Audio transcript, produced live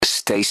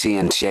Stacey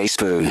and J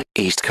Sbu,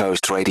 East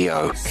Coast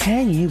Radio.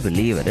 Can you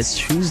believe it? It's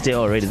Tuesday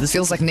already. This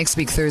feels like next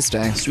week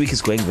Thursday. This week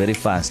is going very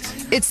fast.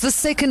 It's the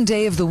second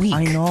day of the week.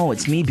 I know,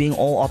 it's me being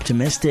all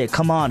optimistic.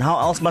 Come on, how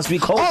else must we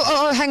cope?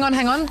 Oh, hang on.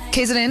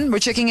 KZN, we're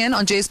checking in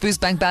on J Sbu's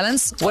bank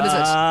balance. What is it?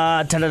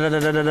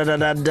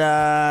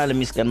 Let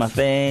me scan my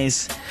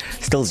face.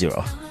 Still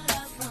zero.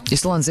 You're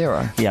still on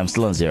zero? Yeah, I'm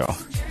still on zero.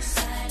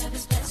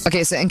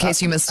 Okay, so in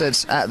case you missed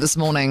it, this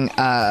morning,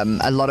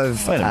 a lot of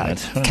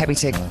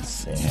Capitec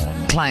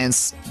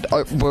clients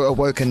were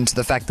awoken to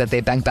the fact that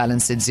their bank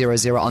balance said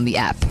 00 on the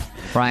app,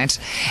 right?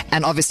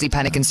 And obviously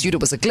panic ensued. It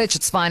was a glitch.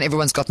 It's fine.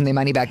 Everyone's gotten their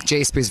money back. J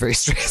Sbu is very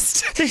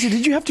stressed. Stacey,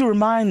 did you have to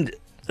remind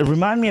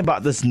me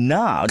about this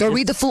now? Go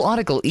read the full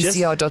article,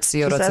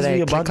 ecr.co.za. Just as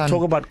we're about to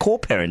talk about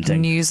co-parenting.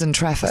 News and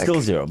traffic.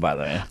 Still zero, by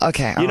the way.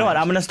 Okay. You know what?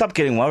 I'm going to stop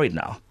getting worried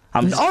now. No.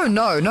 I'm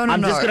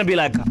just going to be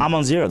like, I'm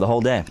on zero the whole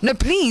day. No,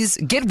 please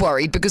get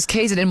worried because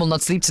KZN will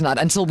not sleep tonight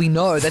until we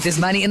know that there's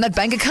money in that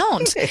bank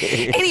account.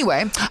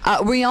 Anyway,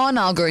 we are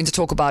now going to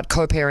talk about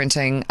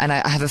co-parenting, and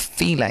I have a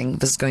feeling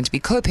this is going to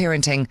be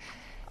co-parenting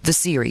the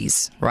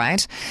series,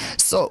 right?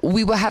 So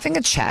we were having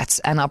a chat,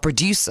 and our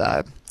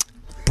producer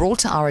brought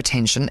to our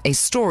attention a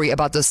story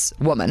about this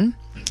woman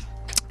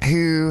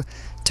who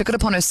took it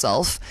upon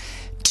herself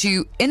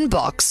to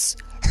inbox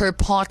her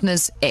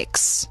partner's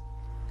ex,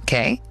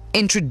 okay?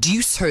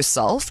 Introduce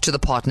herself to the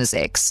partner's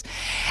ex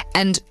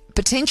and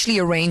potentially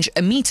arrange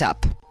a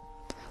meetup.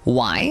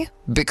 Why?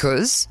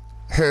 Because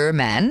her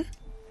man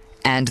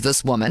and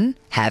this woman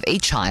have a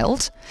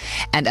child,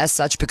 and as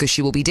such, because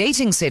she will be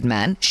dating said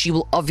man, she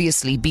will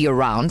obviously be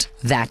around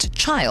that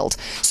child.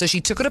 So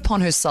she took it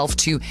upon herself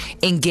to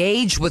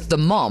engage with the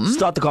mom.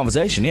 Start the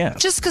conversation, yeah.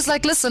 Just because,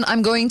 listen,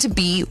 I'm going to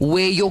be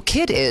where your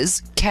kid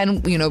is.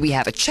 Can, we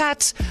have a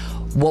chat?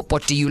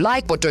 What do you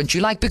like? What don't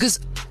you like? Because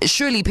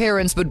surely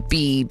parents would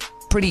be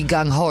pretty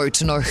gung-ho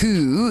to know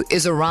who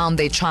is around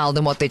their child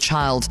and what their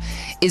child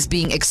is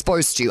being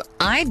exposed to.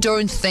 I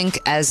don't think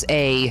as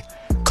a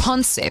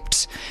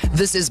concept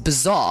this is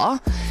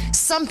bizarre.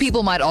 Some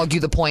people might argue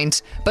the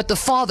point, but the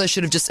father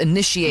should have just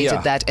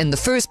initiated that in the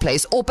first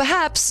place. Or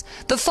perhaps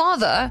the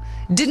father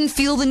didn't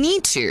feel the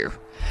need to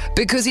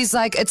because he's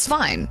like, it's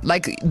fine.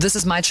 This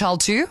is my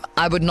child too.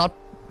 I would not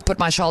put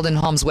my child in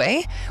harm's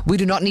way. We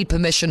do not need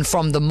permission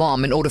from the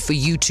mom in order for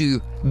you to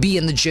be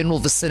in the general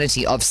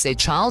vicinity of said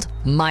child,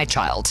 my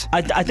child.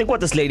 I think what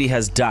this lady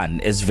has done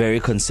is very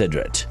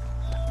considerate.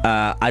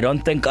 I don't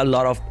think a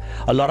lot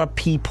of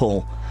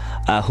people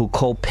who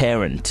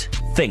co-parent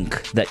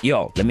think that,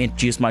 let me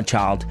introduce my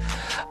child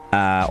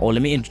or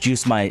let me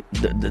introduce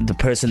the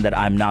person that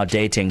I'm now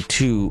dating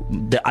to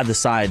the other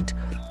side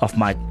of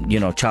my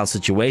child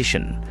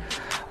situation.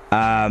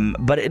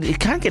 But it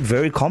can get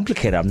very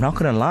complicated. I'm not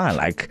going to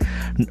lie.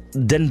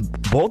 Then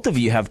both of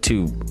you have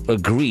to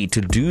agree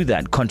to do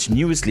that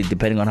continuously,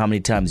 depending on how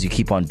many times you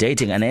keep on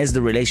dating. And is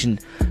the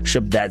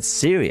relationship that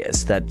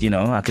serious that,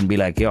 I can be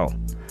like,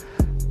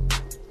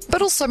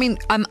 But also,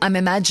 I'm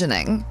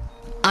imagining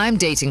I'm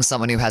dating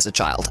someone who has a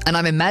child, and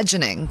I'm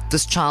imagining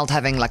this child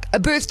having a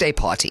birthday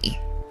party.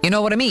 You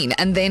know what I mean?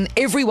 And then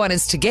everyone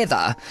is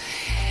together.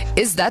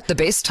 Is that the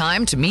best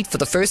time to meet for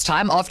the first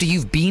time after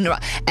you've been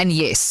around? And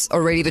yes,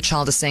 already the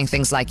child is saying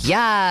things like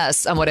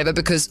yes and whatever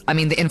because,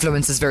 the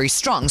influence is very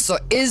strong. So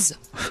is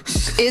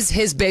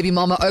his baby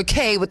mama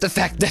okay with the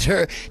fact that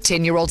her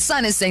 10-year-old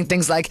son is saying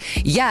things like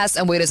yes,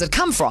 and where does it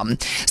come from?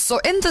 So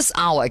in this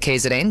hour,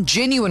 KZN,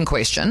 genuine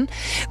question,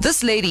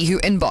 this lady who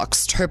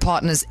inboxed her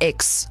partner's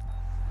ex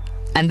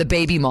and the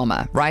baby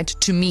mama, right,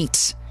 to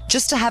meet,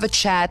 just to have a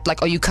chat,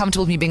 are you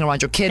comfortable with me being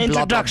around your kid,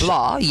 blah, blah,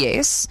 blah,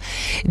 yes.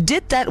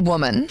 Did that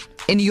woman,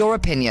 in your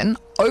opinion,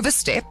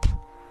 overstep?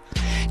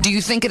 Do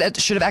you think it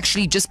should have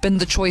actually just been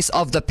the choice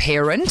of the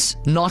parent,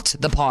 not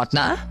the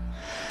partner?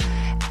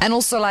 And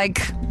also,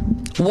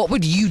 what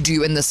would you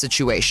do in this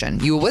situation?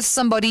 You were with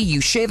somebody, you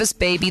share this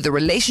baby, the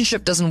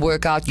relationship doesn't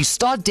work out, you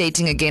start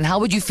dating again. How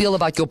would you feel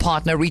about your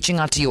partner reaching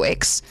out to your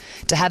ex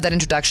to have that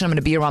introduction? I'm going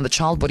to be around the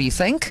child. What do you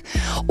think?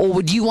 Or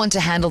would you want to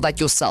handle that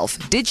yourself?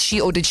 Did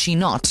she or did she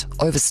not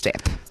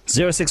overstep?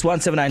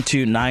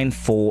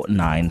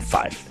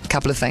 0617929495.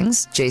 Couple of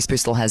things. J Sbu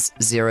still has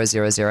 000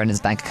 in his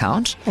bank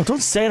account. Oh,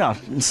 don't say it out.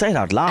 Say it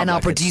out loud. And our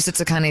producer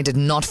Tsakane did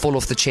not fall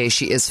off the chair.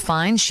 She is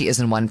fine. She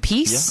is in one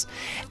piece. Yeah.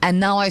 And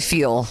now I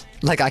feel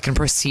like I can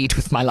proceed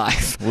with my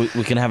life.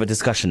 We can have a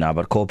discussion now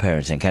about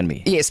co-parenting, can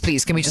we? Yes,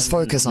 please. Can we just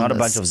focus on this? Not a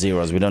bunch of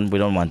zeros. We don't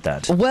want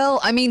that.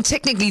 Well,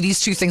 technically these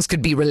two things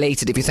could be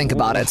related if you think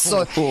about it.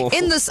 So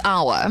in this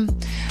hour,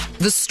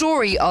 the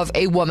story of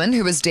a woman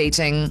who is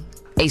dating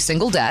a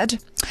single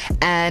dad,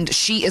 and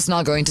she is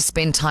now going to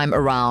spend time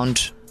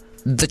around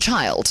the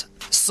child.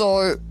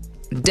 So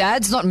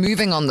dad's not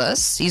moving on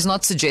this. He's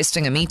not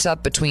suggesting a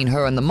meetup between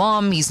her and the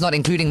mom. He's not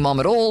including mom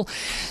at all.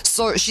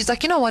 So she's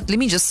like, you know what? Let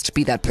me just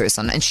be that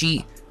person. And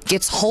she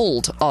gets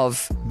hold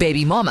of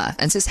baby mama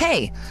and says,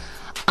 hey,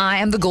 I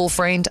am the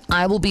girlfriend.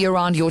 I will be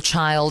around your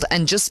child.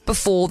 And just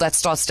before that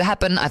starts to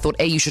happen, I thought,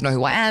 A, you should know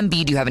who I am.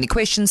 B, do you have any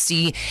questions?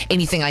 C,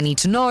 anything I need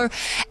to know?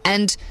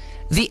 And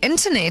the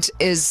internet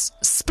is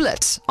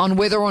split on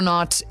whether or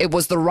not it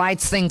was the right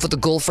thing for the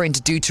girlfriend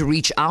to do to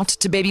reach out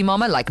to baby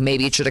mama. Like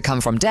maybe it should have come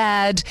from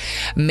dad.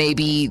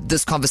 Maybe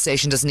this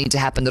conversation doesn't need to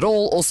happen at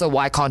all. Also,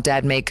 why can't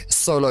dad make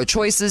solo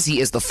choices? He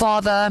is the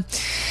father.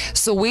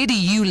 So where do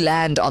you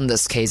land on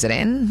this,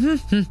 KZN?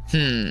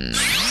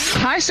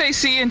 Hi,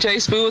 Stacey and J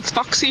Sbu. It's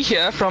Foxy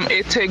here from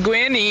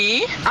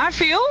eThekwini. I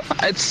feel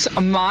it's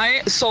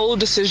my sole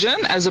decision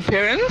as a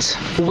parent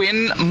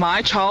when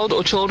my child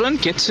or children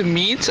get to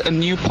meet a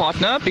new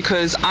partner,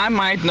 because I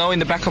might know in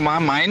the back of my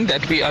mind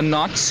that we are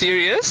not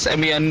serious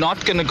and we are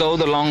not going to go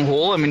the long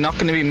haul and we're not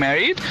going to be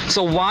married.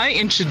 So why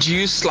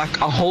introduce like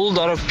a whole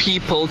lot of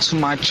people to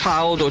my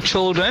child or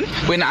children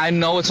when I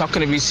know it's not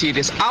going to be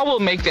serious? I will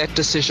make that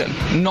decision,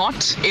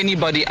 not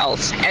anybody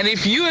else. And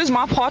if you as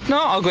my partner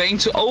are going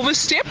to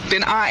overstep,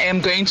 then I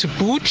am going to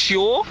boot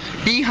your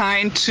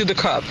behind to the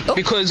curb,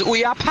 because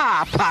we are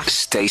papa.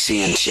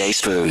 Stacey and J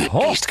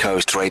Sbu, East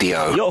Coast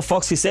Radio. Yo,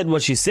 Foxy said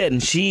what she said,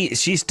 and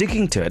she's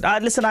sticking to it.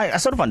 Listen, I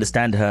sort of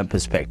understand her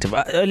perspective.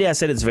 Earlier I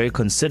said it's very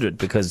considerate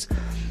because,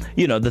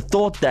 you know, the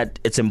thought that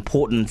it's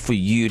important for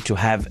you to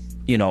have,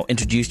 you know,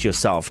 introduced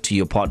yourself to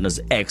your partner's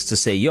ex to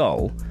say,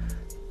 yo,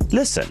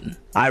 listen,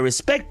 I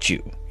respect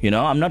you. You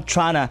know, I'm not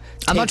trying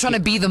to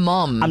be the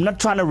mom. I'm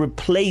not trying to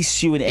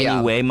replace you in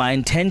any way. My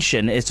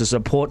intention is to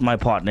support my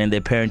partner in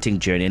their parenting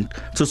journey and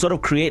to sort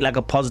of create like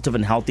a positive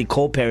and healthy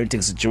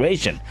co-parenting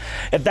situation.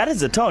 If that is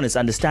the tone, it's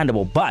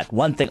understandable. But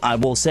one thing I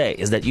will say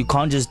is that you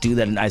can't just do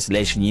that in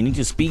isolation. You need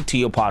to speak to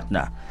your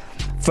partner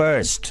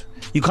first.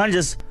 You can't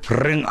just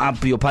ring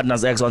up your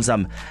partner's ex on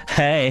some,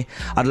 hey,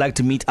 I'd like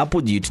to meet up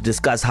with you to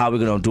discuss how we're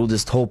going to do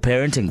this whole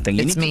parenting thing.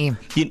 It's me.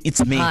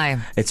 It's me. Hi.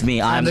 It's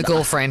me. I'm the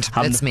girlfriend.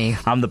 It's me.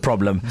 I'm the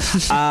problem.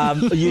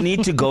 You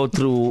need to go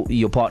through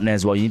your partner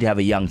as well. You need to have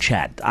a young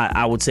chat.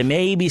 I would say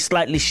maybe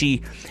slightly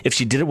if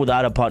she did it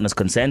without her partner's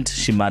consent,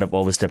 she might have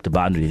overstepped a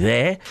boundary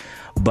there.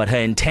 But her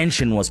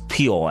intention was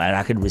pure, and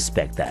I could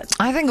respect that.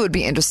 I think it would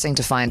be interesting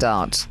to find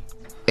out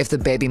if the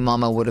baby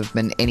mama would have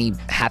been any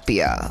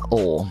happier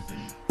or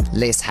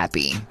less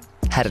happy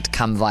had it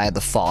come via the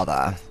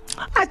father.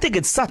 I think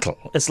it's subtle.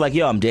 It's like,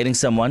 yo, I'm dating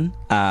someone.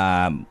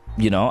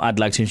 You know, I'd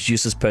like to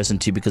introduce this person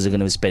to you because they're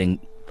going to be spending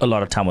a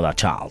lot of time with our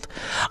child.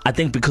 I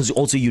think because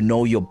also you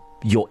know your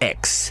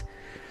ex,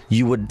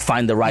 you would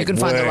find the right You can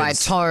words. find the right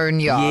tone,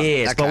 yeah.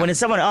 Yes, okay. but when it's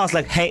someone else,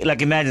 like, hey,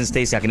 like imagine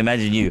Stacey, I can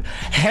imagine you.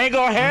 Hey,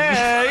 go,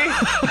 hey!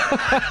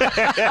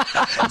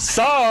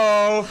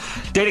 So,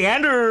 dating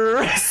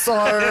Andrew.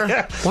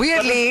 So,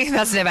 weirdly,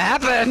 that's never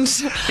happened.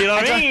 You know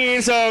what I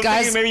mean? So,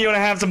 guys, maybe you want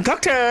to have some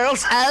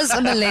cocktails. As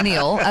a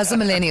millennial,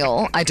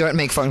 I don't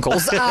make phone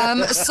calls.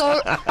 So,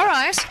 all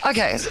right,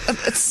 okay.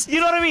 It's,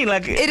 you know what I mean?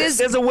 Like, there's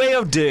a way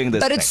of doing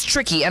this. But thing. it's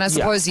tricky, and I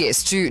suppose,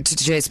 yes, to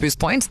J Sbu's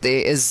point, there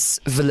is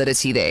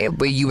validity there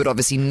where you would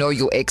obviously know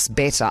your ex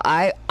better.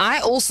 I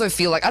also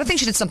feel like I don't think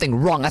she did something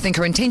wrong. I think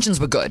her intentions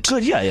were good.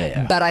 Good,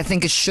 yeah. But I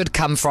think it should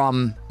come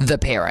from the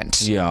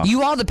parent. Yeah.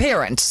 You are the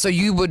parent, so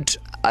you would,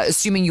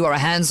 assuming you are a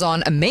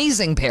hands-on,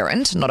 amazing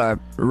parent, not a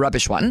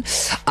rubbish one,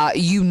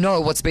 you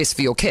know what's best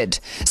for your kid.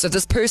 So if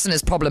this person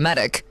is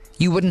problematic,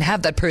 you wouldn't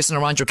have that person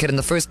around your kid in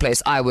the first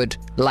place, I would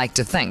like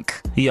to think.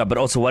 Yeah, but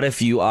also what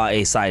if you are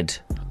a side?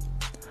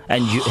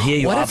 And here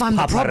you what are. What if I'm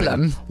the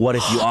problem? What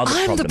if you are the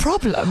problem? I'm the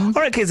problem.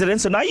 All right, KZN,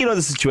 so now you know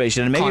the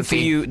situation. And maybe Can't for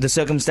be. you, the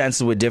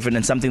circumstances were different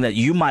and something that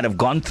you might have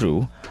gone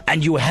through.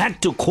 And you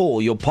had to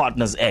call your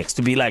partner's ex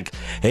to be like,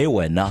 hey,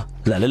 wena,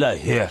 la,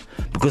 here.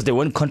 Because they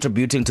weren't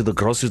contributing to the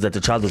groceries that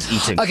the child was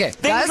eating. Okay,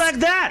 Things guys, like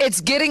that.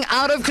 It's getting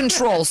out of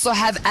control. So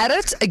have at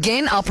it.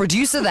 Again, our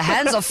producer, the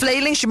hands are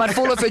flailing. She might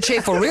fall off her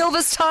chair for real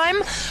this time.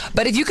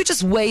 But if you could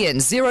just weigh in,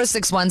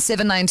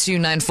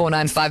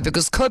 061-792-9495,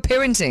 because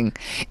co-parenting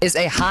is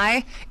a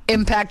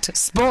high-impact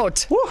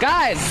sport. Woo.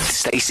 Guys.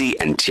 Stacey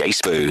and J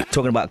Sbu.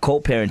 Talking about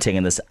co-parenting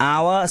in this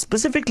hour,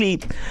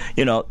 specifically,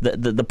 you know,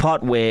 the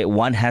part where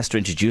one has to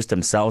introduce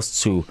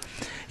themselves to,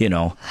 you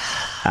know,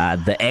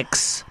 the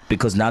ex,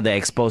 because now they're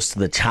exposed to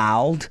the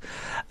child,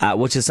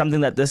 which is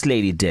something that this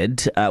lady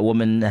did. A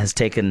woman has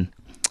taken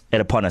it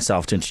upon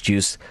herself to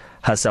introduce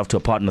herself to a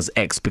partner's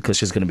ex because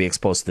she's going to be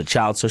exposed to the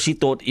child. So she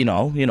thought, you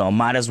know,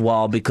 might as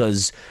well,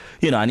 because,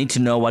 you know, I need to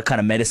know what kind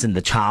of medicine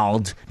the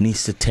child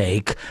needs to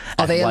take.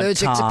 Are they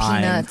allergic to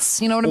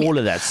peanuts? You know what I mean? All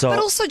of that. So, but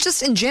also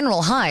just in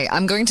general, hi,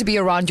 I'm going to be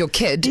around your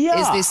kid. Yeah.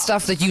 Is there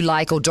stuff that you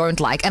like or don't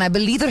like? And I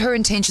believe that her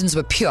intentions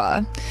were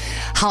pure.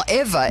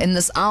 However, in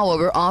this hour,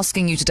 we're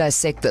asking you to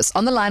dissect this.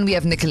 On the line, we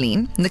have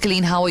Nicolene.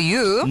 Nicolene, how are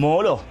you?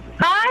 Molo.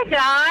 Hi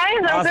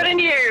guys, I'm good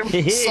and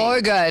you? So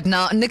good.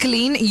 Now,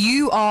 Nicolene,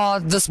 you are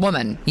this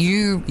woman.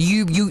 You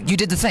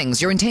did the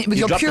things. With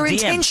your dropped pure the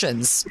DM.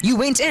 intentions. You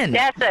went in.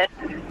 That's it.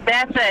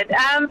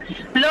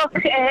 Look,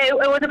 it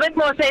was a bit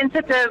more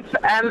sensitive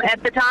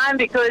at the time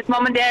because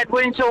mom and dad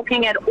weren't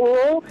talking at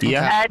all.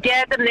 Yeah.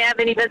 Dad didn't have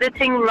any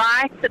visiting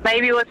rights. The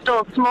baby was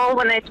still small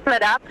when they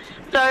split up.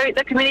 So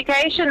the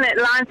communication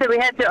lines that we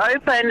had to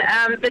open,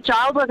 the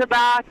child was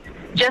about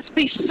just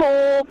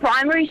before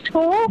primary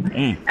school,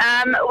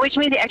 which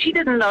means he actually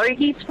didn't know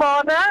his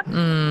father.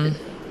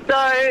 So,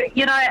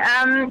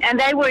 and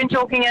they weren't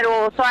talking at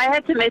all. So I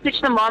had to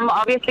message the mom.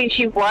 Obviously,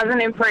 she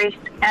wasn't impressed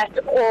at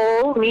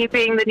all, me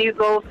being the new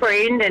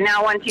girlfriend and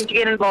now wanting to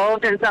get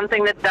involved in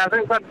something that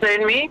doesn't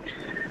concern me.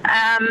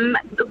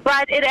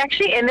 But it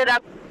actually ended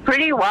up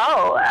pretty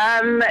well.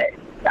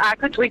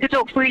 We could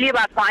talk freely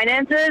about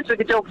finances. We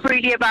could talk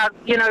freely about,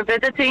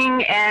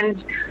 visiting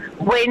and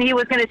when he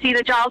was going to see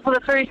the child for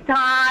the first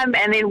time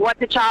and then what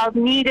the child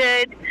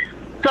needed.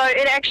 So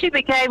it actually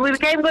we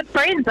became good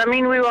friends. I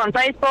mean, we were on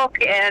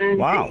Facebook and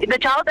the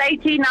child's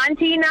 18,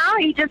 19 now.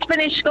 He just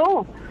finished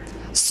school.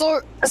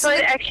 So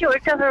it actually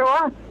worked out very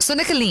well. So,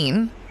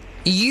 Nicolene,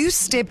 you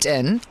stepped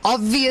in,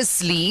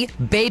 obviously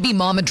baby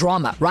mama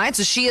drama, right?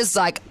 So she is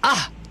like,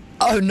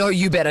 oh no,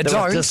 you better there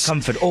don't. Was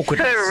discomfort,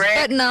 awkwardness.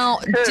 Correct. But now,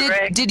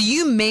 Correct. did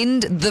you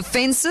mend the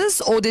fences,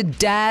 or did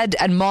dad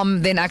and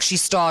mom then actually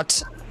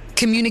start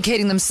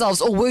communicating themselves,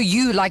 or were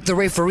you like the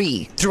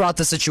referee throughout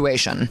the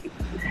situation?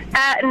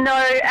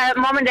 No,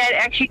 mom and dad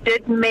actually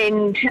did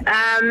mend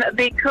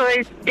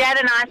because dad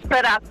and I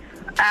split up.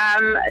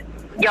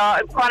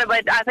 Quite a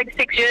bit, I think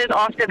 6 years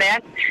after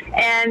that,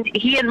 and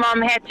he and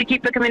mom had to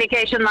keep the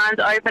communication lines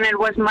open, and it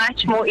was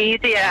much more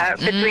easier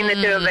between the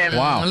two of them.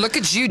 Wow, look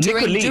at you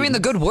doing the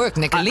good work,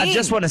 Nicolene. I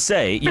just want to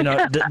say,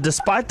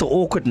 despite the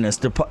awkwardness,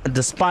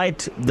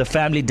 despite the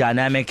family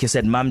dynamic, you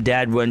said mum,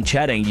 dad weren't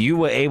chatting, you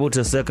were able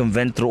to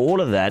circumvent through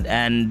all of that,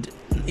 and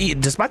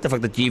despite the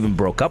fact that you even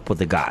broke up with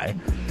the guy,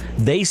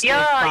 they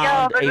still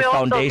found a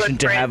foundation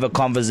to have a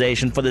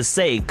conversation for the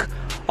sake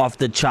of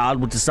the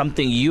child, which is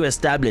something you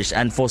established.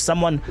 And for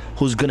someone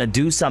who's going to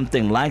do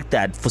something like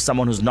that for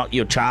someone who's not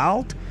your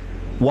child,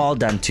 well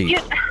done to you.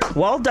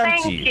 Well done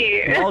to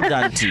you. Well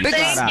done to you.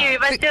 Thank you.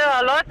 But there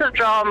are lots of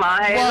drama.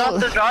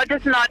 Lots of drama.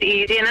 It's not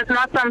easy, and it's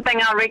not something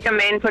I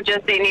recommend for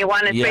just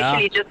anyone,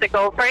 especially just a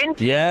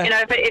girlfriend. Yeah.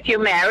 If you're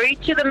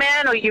married to the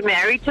man or you're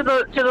married to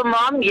the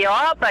mom,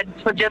 but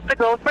for just a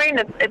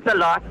girlfriend, it's a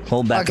lot.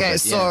 Hold back. Okay,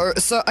 so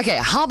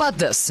how about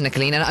this,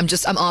 Nicolene? And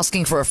I'm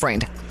asking for a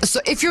friend. So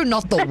if you're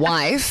not the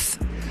wife,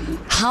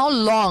 how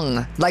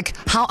long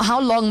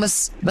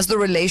must the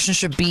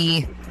relationship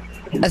be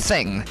a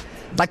thing?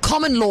 Like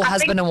common law,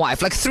 husband and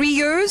wife, like 3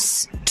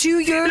 years, 2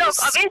 years? Look,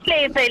 obviously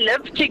if they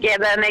live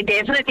together and they're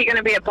definitely going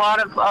to be a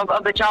part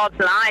of the child's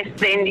life,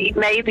 then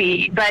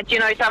maybe. But,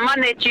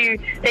 someone that you're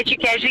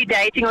casually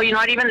dating or you're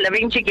not even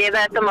living together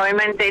at the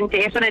moment, then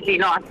definitely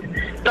not.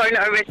 Don't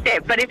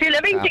overstep. But if you're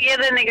living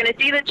together and they're going to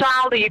see the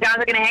child, or you guys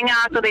are going to hang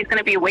out, or there's going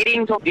to be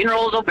weddings or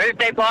funerals or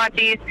birthday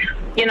parties,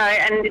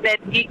 and that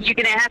you're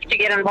going to have to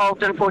get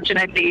involved,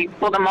 unfortunately,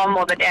 for the mom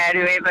or the dad,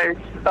 whoever's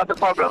got the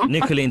problem.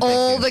 Nicolene,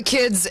 all the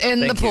kids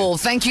in the pool.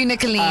 Thank you,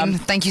 Nicolene.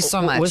 Thank you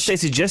so much. Well,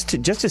 Stacey, just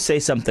to say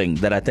something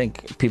that I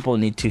think people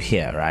need to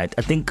hear, right?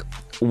 I think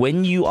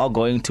when you are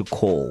going to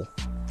call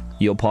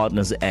your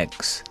partner's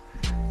ex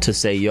to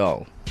say,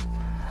 yo,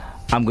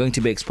 I'm going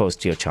to be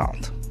exposed to your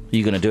child,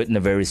 you're going to do it in a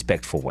very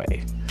respectful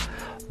way.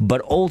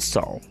 But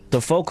also,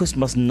 the focus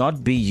must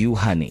not be you,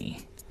 honey,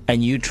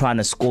 and you trying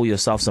to score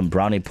yourself some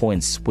brownie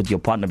points with your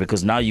partner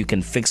because now you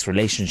can fix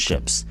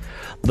relationships.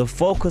 The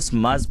focus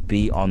must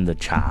be on the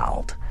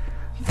child.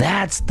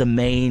 That's the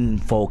main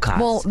focus.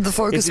 Well, the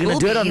focus if you're going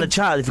to do it on be- the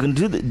child, if you're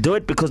going to do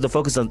it because the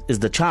focus is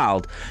the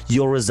child,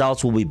 your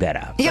results will be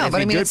better. Yeah,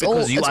 but I if you mean, do it's it all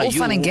because you are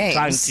fun and games.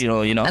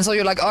 Trying to, And so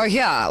you're like, oh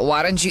yeah,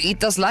 why don't you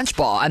eat this lunch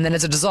bar? And then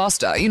it's a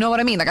disaster. You know what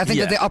I mean? Like, I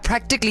think that there are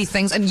practically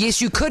things, and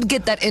yes, you could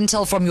get that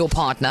intel from your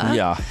partner.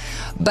 Yeah.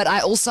 But I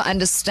also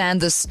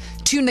understand this,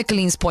 to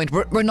Nicolene's point,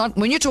 we're not,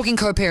 when you're talking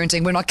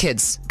co-parenting, we're not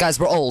kids. Guys,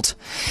 we're old.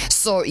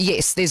 So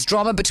yes, there's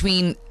drama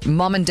between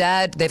mom and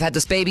dad. They've had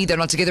this baby. They're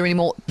not together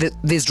anymore.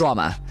 There's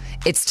drama.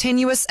 It's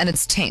tenuous and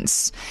it's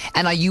tense.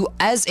 And you,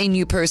 as a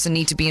new person,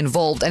 need to be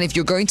involved. And if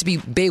you're going to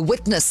bear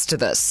witness to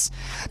this,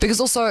 because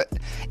also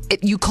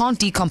you can't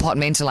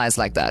decompartmentalize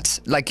like that.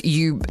 Like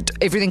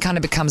everything kind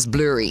of becomes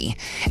blurry.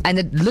 And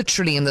it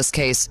literally, in this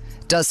case,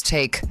 does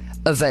take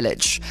a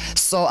village.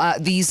 So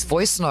these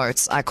voice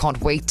notes, I can't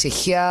wait to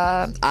hear.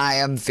 I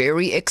am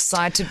very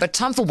excited, but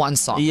time for one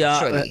song. Yeah,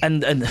 surely.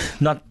 and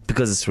not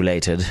because it's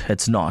related.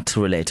 It's not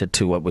related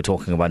to what we're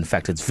talking about. In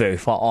fact, it's very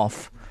far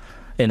off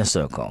in a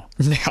circle.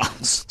 Yeah.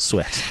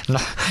 Sweat. No,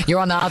 you're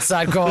on the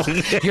outside, girl.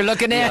 You're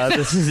looking in. Yeah,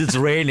 it's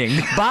raining.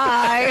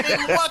 Bye.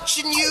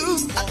 Watching you.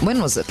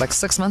 When was it? Like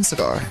 6 months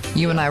ago.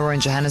 You and I were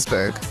in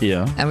Johannesburg.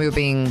 Yeah. And we were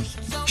being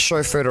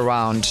chauffeured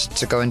around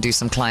to go and do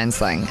some client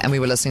thing. And we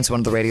were listening to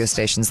one of the radio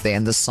stations there,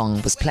 and this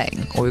song was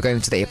playing. Or we were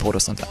going to the airport or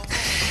something.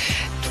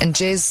 And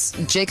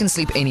Jay can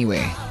sleep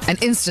anywhere.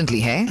 And instantly,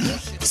 hey?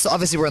 So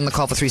obviously we're in the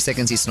car for 3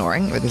 seconds, he's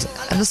snoring. And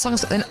the song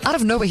is, and out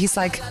of nowhere, he's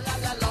like,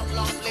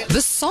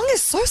 this song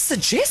is so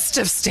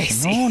suggestive,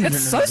 Stacey. It's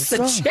so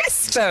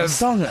suggestive.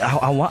 Song.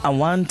 I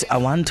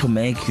want to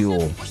make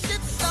you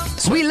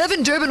We live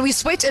in Durban. We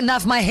sweat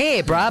enough. My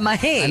hair, bruh. My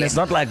hair. And it's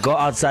not like go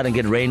outside and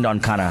get rained on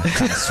kind of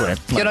sweat.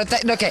 You know,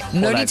 okay,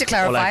 no need to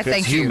clarify.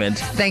 Thank you. Humid.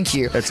 Thank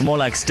you. It's more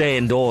like stay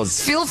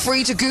indoors. Feel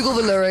free to Google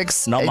the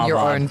lyrics in your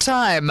own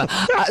time.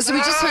 So we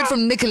just heard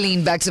from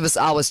Nicolene back to this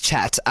hour's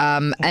chat.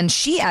 And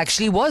she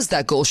actually was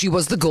that girl. She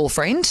was the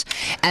girlfriend.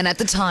 And at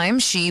the time,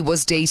 she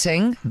was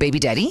dating baby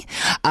daddy.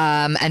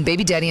 And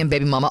baby daddy and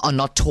baby mama are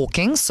not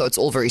talking. So it's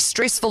all very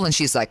stressful. And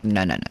she's like,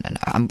 no.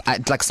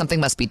 Like something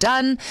must be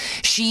done.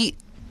 She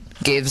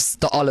gives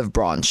the olive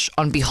branch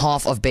on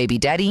behalf of baby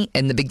daddy.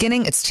 In the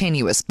beginning, it's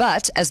tenuous.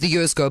 But as the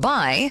years go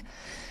by,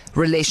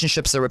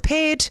 relationships are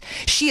repaired.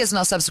 She has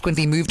now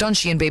subsequently moved on.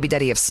 She and baby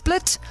daddy have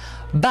split.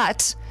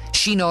 But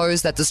she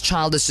knows that this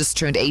child has just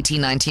turned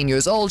 18, 19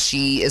 years old.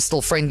 She is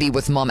still friendly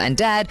with mom and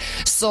dad.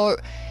 So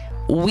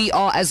we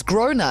are, as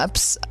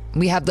grown-ups,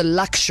 we have the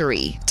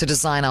luxury to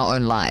design our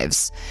own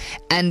lives.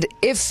 And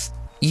if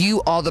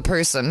you are the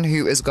person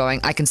who is going,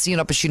 I can see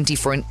an opportunity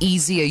for an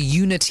easier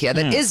unit here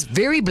that is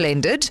very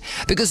blended,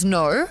 because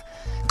no,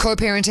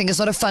 co-parenting is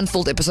not a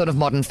fun-filled episode of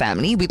Modern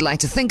Family. We'd like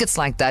to think it's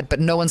like that, but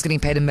no one's getting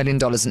paid $1 million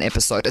an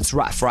episode. It's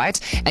rough, right?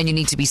 And you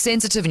need to be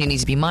sensitive and you need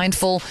to be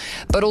mindful.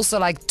 But also,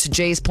 like to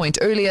Jay's point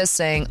earlier,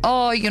 saying,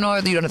 oh, you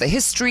don't know the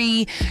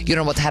history, you don't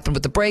know what happened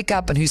with the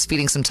breakup and who's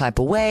feeling some type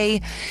of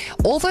way.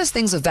 All those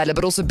things are valid,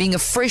 but also being a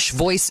fresh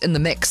voice in the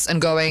mix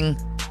and going,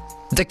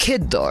 the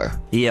kid though.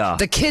 Yeah.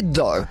 The kid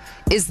though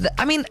is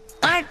I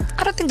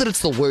don't think that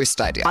it's the worst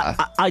idea.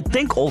 I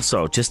think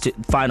also, just to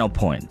final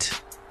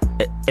point,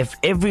 if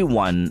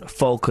everyone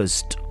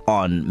focused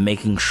on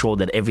making sure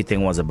that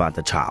everything was about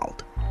the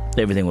child,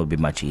 everything would be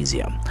much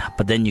easier.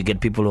 But then you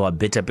get people who are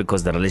bitter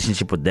because the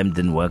relationship with them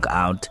didn't work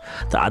out.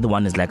 The other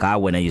one is like,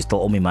 when you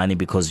still owe me money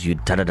because you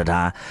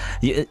da-da-da-da.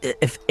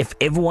 If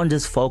everyone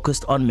just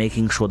focused on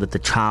making sure that the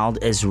child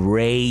is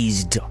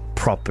raised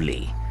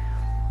properly,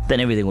 then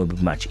everything will be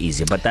much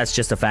easier. But that's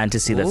just a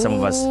fantasy that some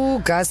of us... Oh,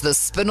 guys, the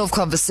spin-off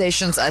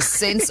conversations. I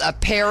sense a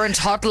parent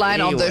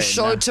hotline on the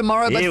show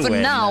tomorrow. But for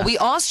now, we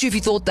asked you if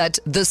you thought that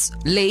this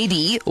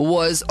lady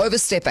was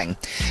overstepping.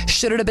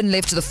 Should it have been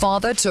left to the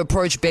father to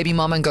approach baby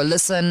mama and go,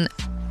 listen,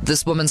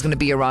 this woman's going to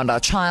be around our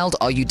child.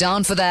 Are you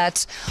down for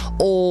that?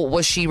 Or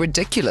was she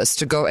ridiculous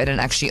to go ahead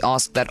and actually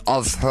ask that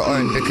of her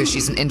own because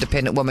she's an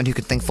independent woman who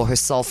could think for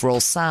herself? Roll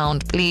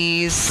sound,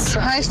 please.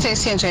 Hi,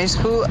 Stacey and J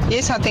Sbu.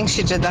 Yes, I think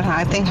she did the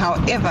right thing.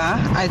 However,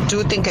 I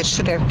do think it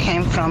should have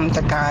came from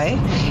the guy.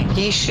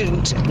 He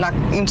should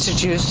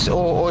introduce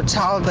or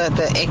tell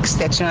the ex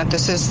that,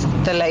 this is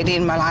the lady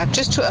in my life,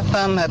 just to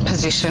affirm her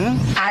position.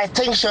 I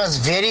think she was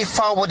very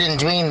forward in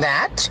doing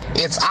that.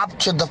 It's up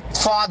to the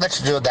father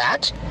to do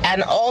that.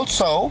 And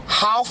also,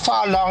 how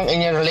far along in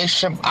your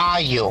relationship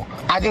are you?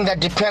 I think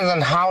that depends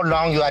on how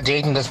long you are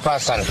dating this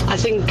person. I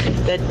think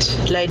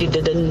that lady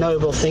did a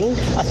noble thing.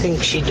 I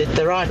think she did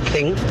the right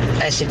thing,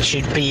 as it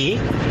should be.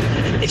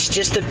 It's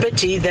just a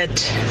pity that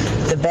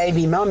the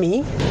baby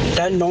mummy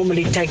don't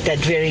normally take that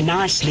very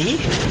nicely,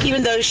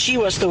 even though she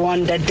was the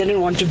one that didn't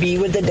want to be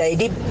with the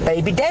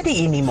baby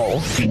daddy anymore.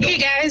 Hey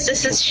guys,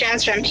 this is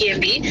Shaz from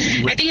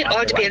PMB. I think it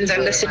all depends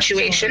on the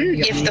situation.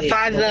 If the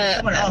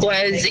father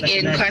was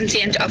in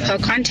consent of her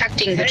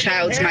contacting the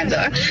child's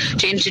mother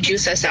to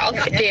introduce herself,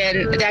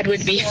 then that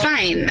would be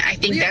fine. I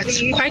think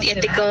that's quite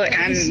ethical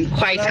and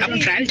quite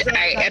upfront.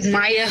 I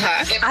admire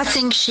her. I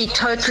think she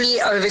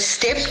totally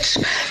overstepped.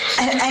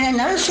 And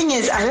another thing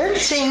is, I don't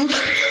think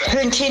her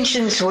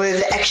intentions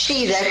were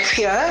actually that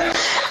pure.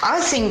 I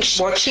think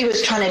what she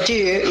was trying to do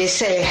is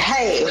say,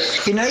 hey,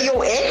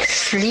 your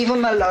ex, leave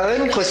him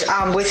alone because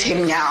I'm with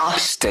him now.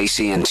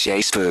 Stacey and J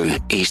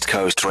Sbu, East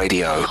Coast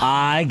Radio.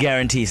 I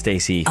guarantee,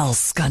 Stacey,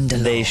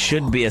 there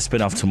should be a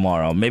spin-off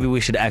tomorrow. Maybe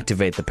we should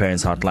activate the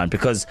parents hotline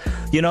because,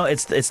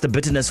 it's the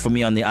bitterness for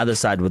me on the other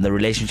side when the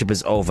relationship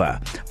is over.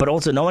 But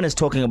also, no one is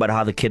talking about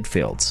how the kid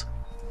feels.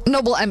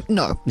 No, well,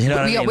 no. We're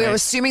right?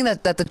 assuming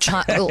that the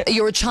child,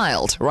 you're a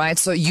child, right?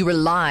 So you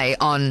rely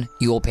on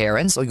your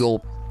parents or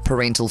your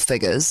parental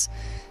figures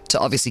to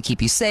obviously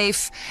keep you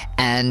safe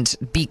and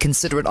be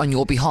considerate on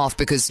your behalf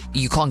because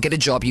you can't get a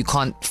job, you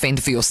can't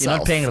fend for yourself. You're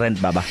not paying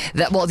rent, Baba.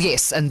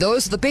 Yes, and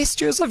those are the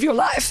best years of your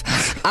life.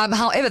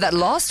 However, that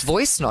last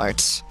voice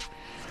note,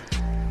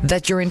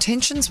 that your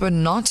intentions were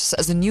not,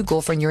 as a new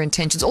girlfriend, your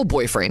intentions, or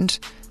boyfriend,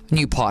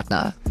 new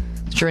partner,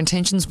 that your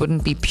intentions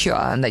wouldn't be pure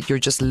and that you're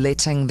just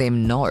letting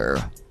them know.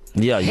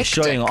 Yeah, you're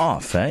showing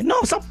off, eh?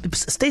 No,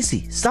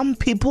 Stacey, some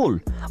people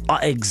are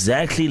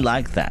exactly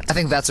like that. I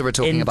think that's what we're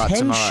talking about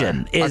tomorrow.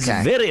 Intention is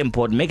very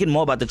important. Make it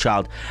more about the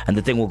child and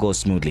the thing will go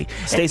smoothly.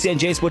 Stacey and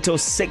J Sbu till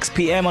 6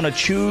 p.m. on a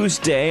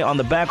Tuesday on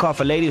the back of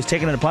a lady who's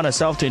taken it upon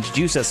herself to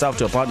introduce herself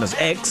to her partner's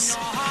ex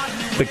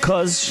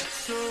because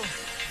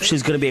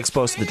she's going to be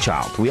exposed to the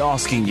child. We're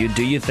asking you,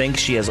 do you think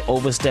she has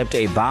overstepped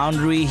a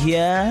boundary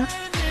here?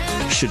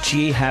 Should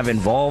she have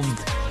involved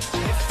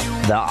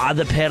the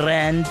other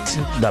parent,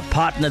 the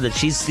partner that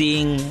she's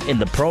seeing in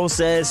the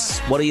process?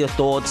 What are your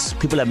thoughts?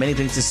 People have many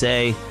things to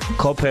say.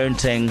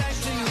 Co-parenting.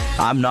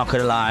 I'm not going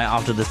to lie,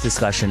 after this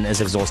discussion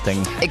is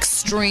exhausting.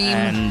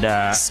 Extreme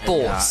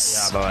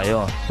sports.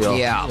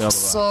 Yeah.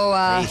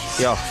 So,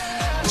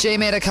 Jay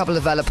made a couple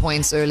of valid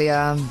points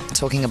earlier,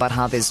 talking about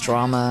how there's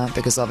drama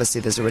because obviously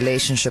there's a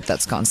relationship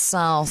that's gone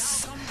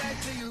south.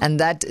 And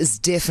that is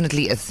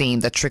definitely a theme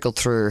that trickled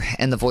through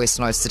in the voice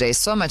notes today.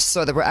 So much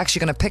so that we're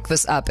actually going to pick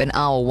this up in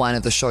hour 1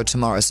 of the show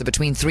tomorrow. So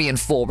between 3 and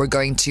 4, we're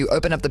going to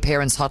open up the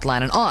parents'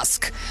 hotline and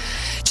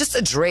just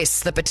address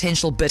the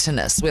potential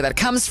bitterness, where that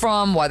comes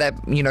from, why that,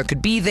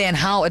 could be there, and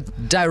how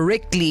it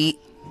directly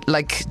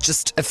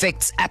just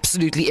affects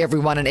absolutely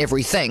everyone and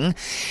everything.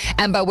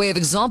 And by way of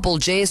example,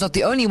 Jay is not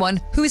the only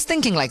one who is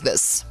thinking like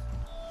this.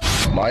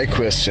 My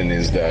question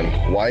is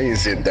then, why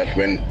is it that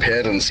when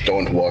parents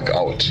don't work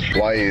out,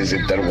 why is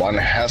it that one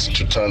has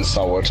to turn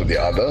sour to the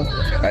other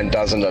and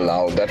doesn't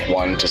allow that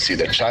one to see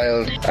the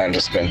child and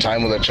to spend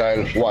time with the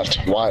child? What?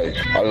 Why?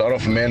 A lot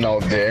of men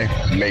out there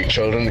make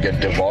children, get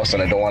divorced,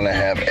 and they don't want to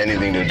have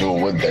anything to do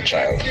with the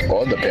child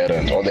or the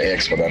parent or the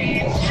ex for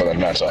that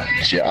matter.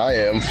 Here I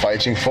am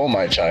fighting for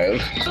my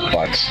child,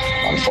 but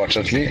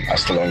unfortunately, I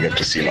still don't get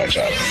to see my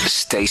child.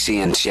 Stacey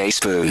and J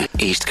Sbu,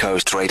 East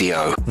Coast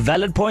Radio.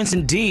 Valid points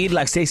indeed.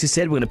 Like Stacey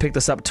said, we're going to pick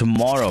this up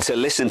tomorrow. To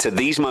listen to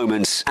these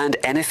moments and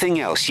anything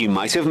else you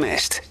might have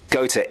missed,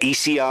 go to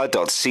ecr.co.za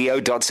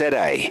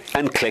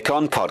and click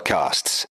on podcasts.